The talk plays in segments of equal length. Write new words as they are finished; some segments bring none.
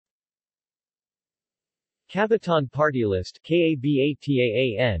Kabataan Party List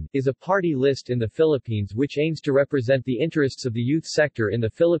 (Kabataan) is a party list in the Philippines which aims to represent the interests of the youth sector in the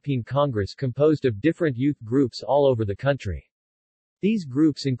Philippine Congress, composed of different youth groups all over the country. These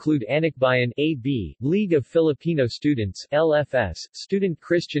groups include Anikbayan (AB), League of Filipino Students (LFS), Student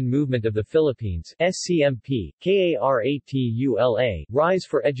Christian Movement of the Philippines (SCMP), KARATULA, Rise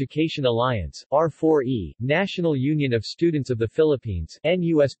for Education Alliance (R4E), National Union of Students of the Philippines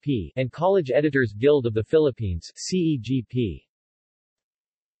 (NUSP), and College Editors Guild of the Philippines (CEGP).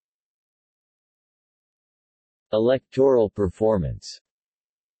 Electoral performance.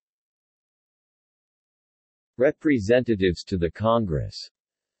 Representatives to the Congress.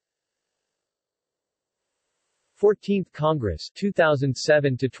 14th Congress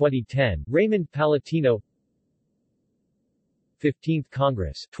 2007 to 2010 Raymond Palatino. 15th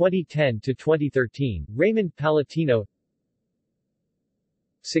Congress 2010 to 2013 Raymond Palatino.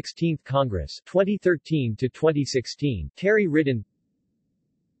 16th Congress 2013 to 2016 Terry Ridden.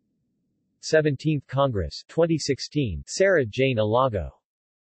 17th Congress 2016 Sarah Jane Alago.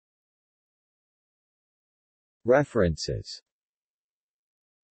 References.